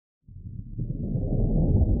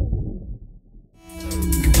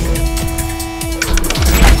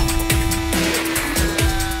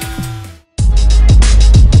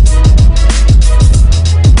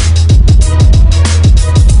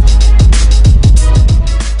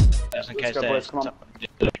Let's go, boys, come on.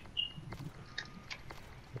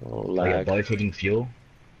 Oh, Are you lag. both hitting fuel?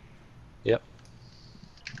 Yep.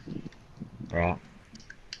 Right.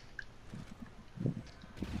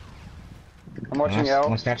 I'm watching Nice. L.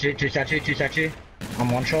 One statue, two statue. I'm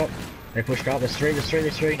one shot. They pushed up. There's three.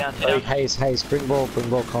 Down, Hey, Hayes, bring ball,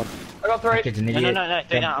 con. I got 3. Kid's an No, idiot.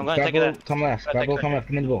 stay down. I'm going to take it out. Come left. Grab ball, come left.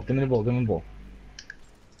 Give me the ball. Give me the ball.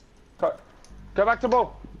 Go back to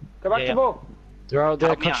ball. Go back to ball. They're Help me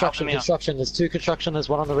out, construction. There's 2 construction, there's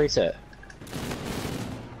 1 on the reset.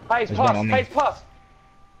 Pace, There's one on me. pass.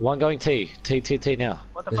 1 going T now.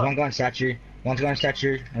 What the There's fuck? one going statue. One's going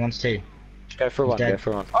statue and one's T. Go for one, dead. go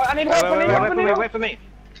for one. Oh, I need help, Wait for me.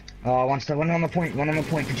 Oh, one on the point.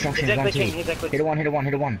 Construction. He's One T. glitching, he's glitching. Hit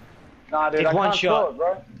a one. Nah, dude, It's I one can't shot.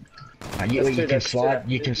 score it, bro. You can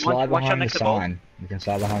slide. You can slide One shot behind the next to ball. sign. You can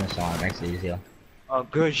slide behind the sign. Makes it easier. Oh,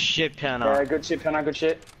 good shit, Penna. Yeah, good shit, Penna, good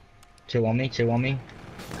shit. 2 on me.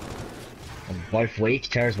 Both weak.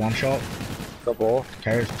 Terra's one shot. Got ball.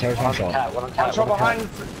 Terra's one shot. One on One cat, shot behind.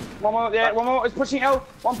 One more, yeah, one more. It's pushing L.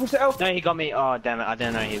 One push to L. No, he got me. Oh, damn it. I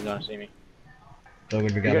didn't know he was going to see me. Go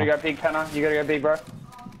good You gotta together. go big, Penna. You gotta go big, bro.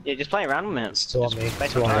 Yeah, just play around with him. It's 2 on me.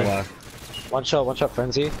 Based 2 on on me. time. One shot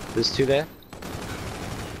frenzy. There's 2 there.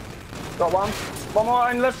 Got one. One more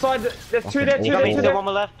on left side. There's 2 there, 2 Got me there, 2 to the there. one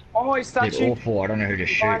more left. One more is Dude, statue. all 4. I don't know who to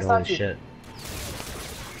shoot. Behind Holy statue. shit.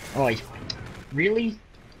 Oh, he's... Really?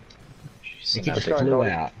 He just go, flew go.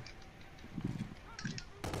 out.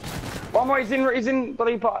 One more, he's in,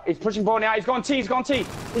 believe, he's pushing ball now. He's gone T. 1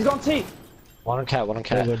 on cat.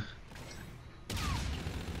 Very good.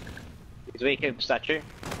 He's weak, statue.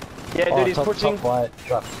 Yeah, dude, he's top pushing. right.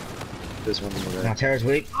 Drop. There's 1 more Now there. Terra's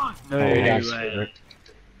weak. No way.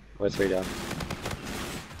 We're 3 down.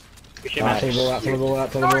 Good shit, man. Pull the ball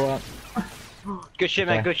out. Good shit,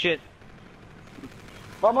 man. Okay. Good shit.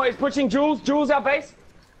 One more, he's pushing Jules our base.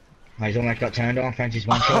 Oh, he's almost got turned on. Frenchie's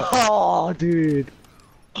one shot. Oh, dude.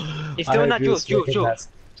 He's doing that, Jules. Just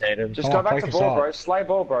Come go on, back to focus ball, up. bro. Slay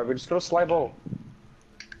ball, bro. We just gotta slay ball.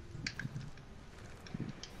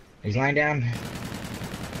 He's laying down. He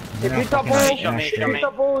He's picked up fucking ball. out. He No, shot me. straight. Picked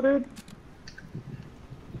up ball, dude.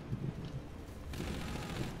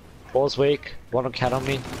 Ball's weak. 1 on cat on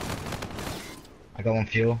me. I got one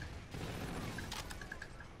fuel.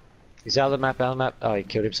 He's out of the map. Oh, he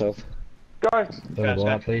killed himself. Go. Throw the ball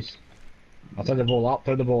out, please. I'll throw the ball up.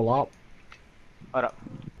 Hold up.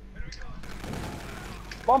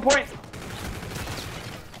 1 point.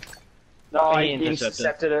 No, He he intercepted.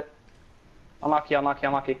 intercepted it.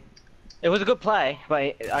 Unlucky. It was a good play,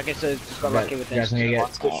 but I guess I just got lucky with You guys this. need to get...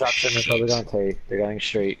 One's construction, they're probably going T. They're going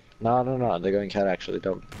street. No, they're going cat actually.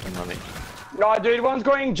 Don't run me. No, dude, one's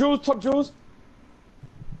going Jules, top Jules.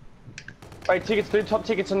 Wait, tickets, dude, top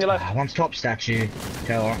tickets on your left. One's top statue.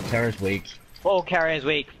 Terra's weak. Ball carrier's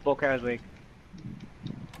weak.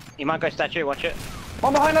 He might go statue, watch it.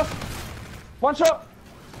 One behind us. One shot.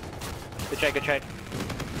 Good trade.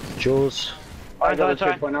 Jules. I got a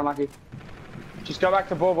sorry. 2 point, unlucky. Just go back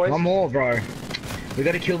to ball, boys. One more, bro. We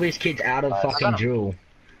gotta kill these kids out of fucking Jewel.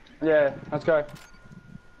 Yeah, let's go.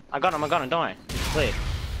 I got him, don't worry. Clear.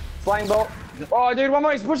 Flying ball. Oh, dude, one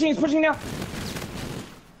more, he's pushing now.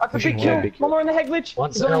 That's a Pushing big kill. where? One more in the head glitch.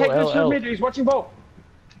 One's He's on the head glitch L. with me, dude. He's watching ball.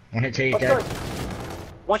 One hit T, Let's dead. go.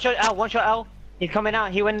 One shot L. He's coming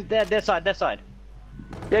out. He went their side.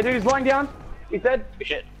 Yeah, dude, he's lying down. He's dead. Good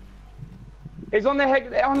shit. He's on the head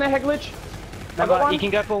glitch. I got No, one. he can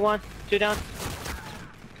go for 1, 2 down.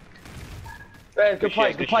 Yeah, good Good plays,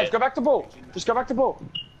 shit, good good plays. shit. Go back to ball. Just go back to ball.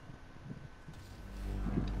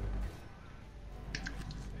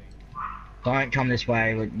 Don't come this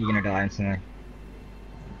way, you're gonna die instantly.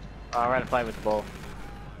 I ran to play with the ball.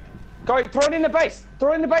 Go, throw it in the base.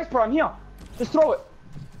 Throw it in the base, bro. I'm here. Just throw it.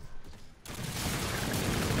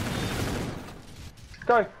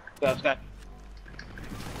 Go. Let's go.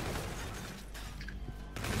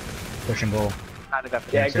 Pushing ball. Had to go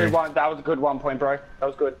for Yeah, Yes, good sir. one. That was a good 1 point, bro. That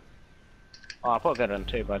was good. Oh, I put good on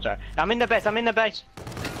 2, but sorry. I'm in the base. One on the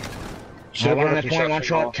point, one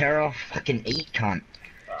shot, Terra. Fucking eat, cunt.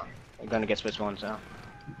 I'm gonna get Swiss ones now.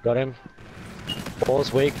 Got him.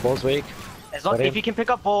 Ball's weak. As long Got him. if you can pick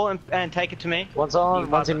up ball and take it to me. One's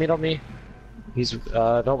in mid on me. He's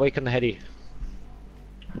not weak in the heady.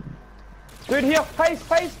 Dude, here. Pace.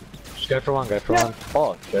 Just go for one. Yeah.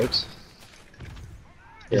 Oh, jokes.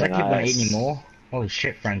 Does Yeah, that kid want to eat nice. anymore? Holy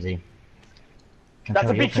shit, Frenzy. Can That's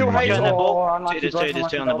tell a you're big kill, from Hayes. Two on the ball. Oh, unlucky, There's bro. two,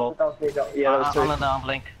 there's two on the ball. That was big. Yeah, that was I'm 2. on the arm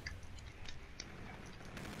blink.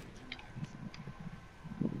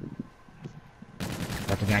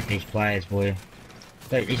 Got to make these players, boy.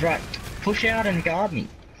 Wait, he's right. Push out and guard me.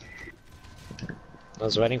 I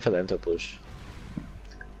was waiting for them to push.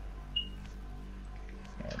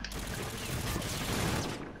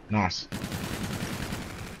 Nice.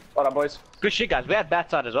 What up, boys? Good shit, guys. We have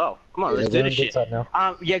backside as well. Come on, Yeah, let's we're do this on shit. good side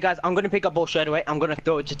now. Yeah, guys, I'm gonna pick up ball straight away. I'm gonna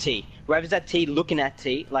throw it to T. Wherever's that T, looking at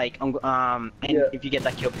T, like, and Yeah. if you get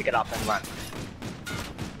that kill, pick it up and run.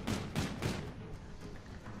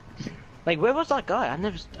 Like, where was that guy? I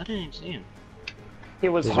didn't even see him. He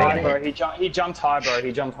was He's high, right bro. He jumped high, bro.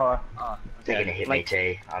 He jumped high. Oh, They're gonna hit me,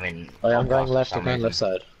 T. I mean, Oh, yeah, I'm going left. for I'm some going left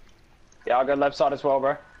reason. side. Yeah, I'll go left side as well,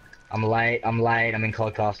 bro. I'm late, I'm in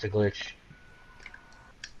Coldcaster glitch.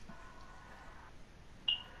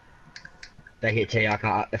 They hit T, I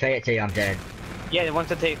can't. If they hit T, I'm dead. yeah, one's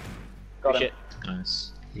the T. Got him. Shit.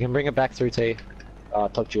 Nice. You can bring it back through T.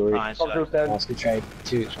 Top jewelry. Nice. Top jewel's dead. Nice, good trade.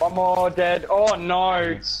 2. One more dead. Oh no.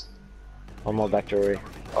 Nice. One more back jewelry.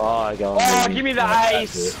 Oh, I go. Oh, give me the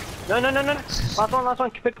ace. No. Last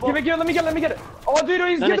one. Pick the ball. Give it, let me get it. Oh, dude,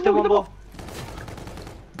 he's No, get the still ball, one get the ball. ball.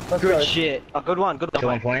 Let's Good go. shit. A good one. Good 2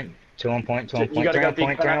 on one. point, 2 on point, 2 on You point, gotta 3 go on point,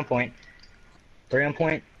 deep, 3 Connor. on point. 3 on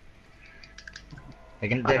point. They're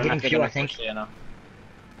I don't hitting know if they're few, gonna I think. push there now.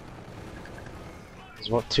 There's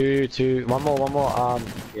what? 2. One more.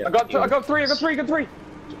 Yeah. I got three.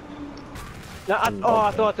 No,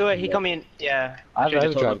 I thought he come in. Yeah. I have Should've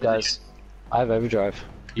just overdrive, told him. guys. I have overdrive.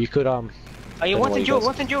 You could Oh, you Then want what in you Jules? guys-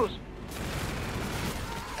 What's in Jules?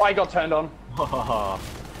 Oh, he got turned on.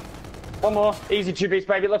 One more. Easy 2 beats,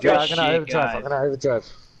 baby. Let's Yeah, go. I'm gonna shit, overdrive. guys. I'm gonna overdrive.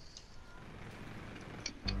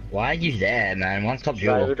 Why are you there, man? One's top Should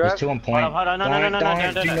I jewel. overdrive? There's 2 on point. Hold on, no, Do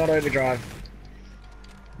no. not overdrive.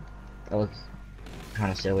 That was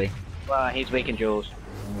kind of silly. Well, he's weak in Jules.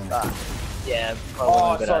 Yeah.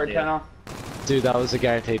 Oh, a good sorry, idea. Penner. Dude, that was a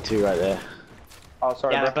guaranteed 2 right there. Oh,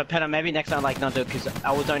 sorry, Yeah, bro. but Penner, maybe next time, like, not do it, because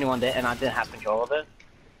I was the only one there and I didn't have control of it.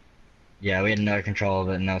 Yeah, we had no control of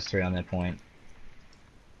it, and that was 3 on their point.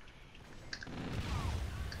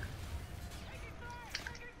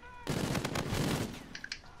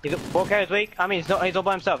 Ball carrier's weak. I mean, he's all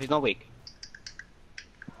by himself. He's not weak.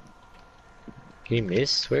 He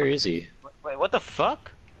missed? Where is he? Wait, what the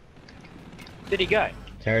fuck? Did he go?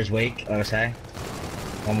 Terra's weak, I would say.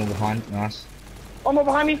 One more behind, nice. One more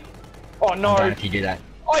behind me. Oh, I'm done no. if you do that.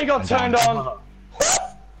 Oh, he got I'm turned done. on.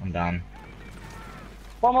 I'm done.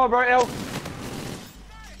 One more, bro. L.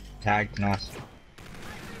 Tagged, nice.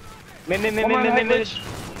 One more head Mid. glitch.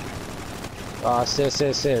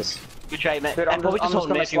 Stairs. Good trade, mate. Dude, And probably just hold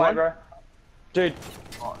gonna me if you slide, want. bro. Dude.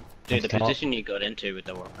 Dude, the Top. position you got into with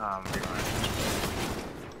the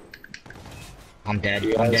I'm dead,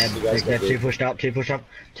 You I'm guys- dead. you guys They're got 2 it. pushed up, 2 pushed up,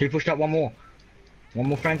 2 pushed up, one more. One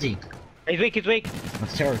more frenzy. He's weak.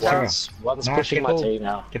 That's Terra, Terra. One's Nice, pushing get my ball. T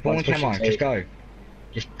now. Get ball One's in pushing camo, T. just go.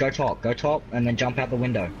 Just go top, and then jump out the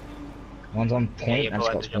window. One's on point, and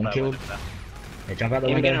Scott's been killed. Yeah, jump out the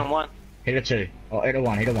Even get it window. on one. Hit a 2. Oh, hit a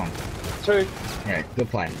 1, hit a 1. 2. Yeah, good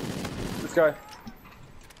play. Let's go.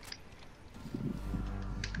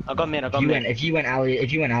 I got mid. If you went alley,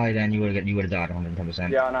 then you would have died 110%.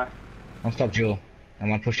 Yeah, I know. One stop jewel, and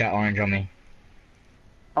one pushed out orange on me.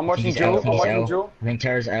 I'm I watching think he's L, Jewel. I'm he's watching L. Jewel. I think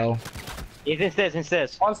Terra's L. He's in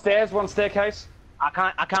stairs. One stairs, one staircase. I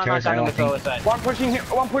can't Terrace knock down L, him I with think. forward side. One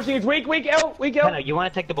pushing is weak. L. No, you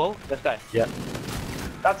want to take the ball? Let's go. Yep.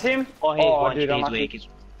 That's him. Oh, he's one. dude, I'm He's lucky. weak. It's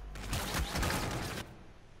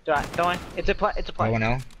alright, don't worry. It's a play. Oh, 1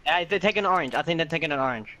 L. They're taking orange. I think they're taking an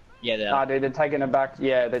orange. Yeah, they Nah, are. dude, they're taking it back.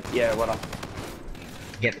 Yeah, whatever.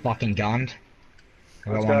 Get fucking gunned. I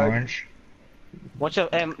got Let's one go. orange. Watch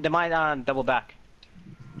out. They might double back.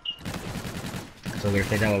 So if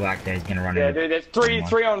they double back there, he's gonna run Yeah, in. dude, there's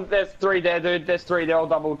there's 3 there, dude. There's 3, they're all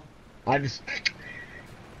doubled. I just...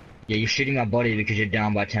 Yeah, you're shooting my body because you're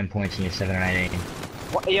down by 10 points and you're 7 and 18.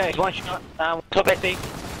 Yeah, it's one shot. Top SD.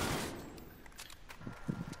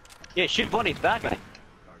 Yeah, shoot bodies back, mate.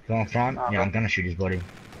 Go on front? Nah, Yeah, bro. I'm gonna shoot his body.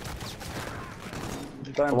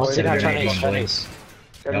 Don't What's worry, in our Chinese, Chinese? Chinese.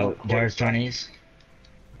 Go No, to the Jared's court. Chinese.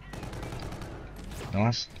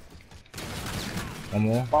 Nice. One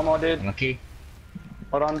more. One more, dude. Unlucky.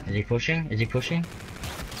 Hold on. Is he pushing? Is he pushing?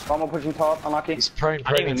 One more pushing top. Unlucky. He's prone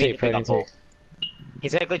I didn't even T, mean to pick prone up T. ball.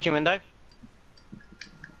 He's there glitching window.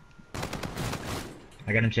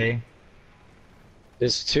 I got him T.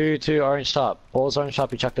 There's two orange top. Ball's orange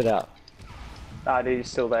top, he chucked it out. Nah, dude, he's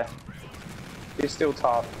still there. He's still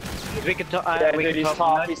top. He's weak at top. Yeah, Weak dude, he's at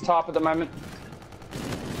top. top. He's top at the moment.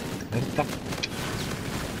 What the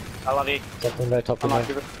fuck? I love you. Top window.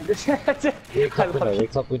 Unlucky. Weak top window,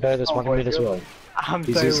 weak top window, there's Oh, one boy, mid as good. well. I'm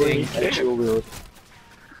He's so using weak. a dual wield.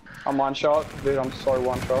 I'm one shot. Dude, I'm so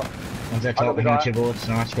one shot. One's at I got top, the we got guy. 2 bullets,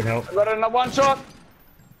 nice, good help. I got another one shot.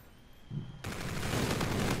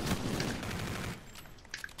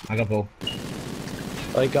 I got ball.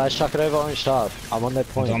 Hey guys, chuck it over orange top. I'm on that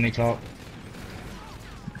One's point. on me top.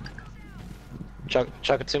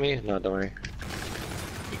 Chuck it to me? No, don't worry.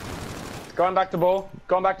 Going back to ball.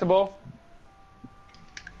 Going back to ball.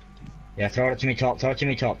 Yeah, throw it to me top, throw it to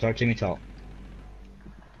me top, throw it to me top.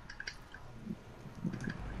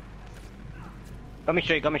 Got me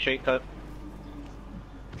straight, cut.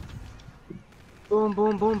 Boom,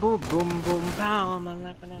 boom, boom, boom, boom, boom, pow.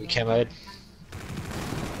 You came out.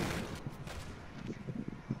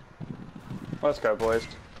 Let's go, boys.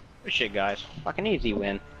 Good shit, guys. Fucking easy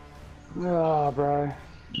win. Oh, bro.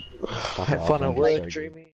 Have fun at work, dreaming.